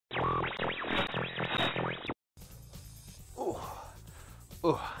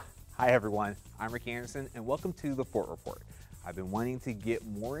Hi everyone, I'm Rick Anderson and welcome to the Fort Report. I've been wanting to get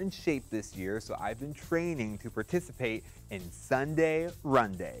more in shape this year, so I've been training to participate in Sunday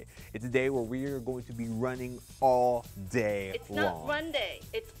Run Day. It's a day where we are going to be running all day long. It's not Run Day,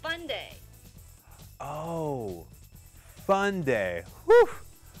 it's Fun Day. Oh, Fun Day. Whew.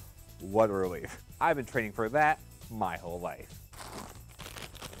 What a relief. I've been training for that my whole life.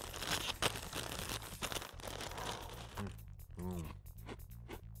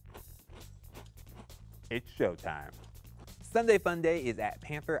 It's showtime. Sunday Fun Day is at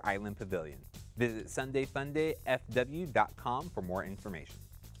Panther Island Pavilion. Visit SundayFunDayFW.com for more information.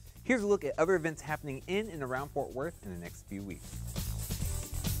 Here's a look at other events happening in and around Fort Worth in the next few weeks.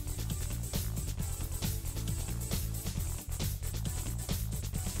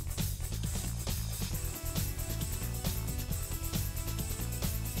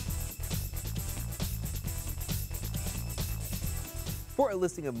 For a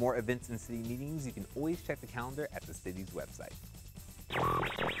listing of more events and city meetings, you can always check the calendar at the city's website.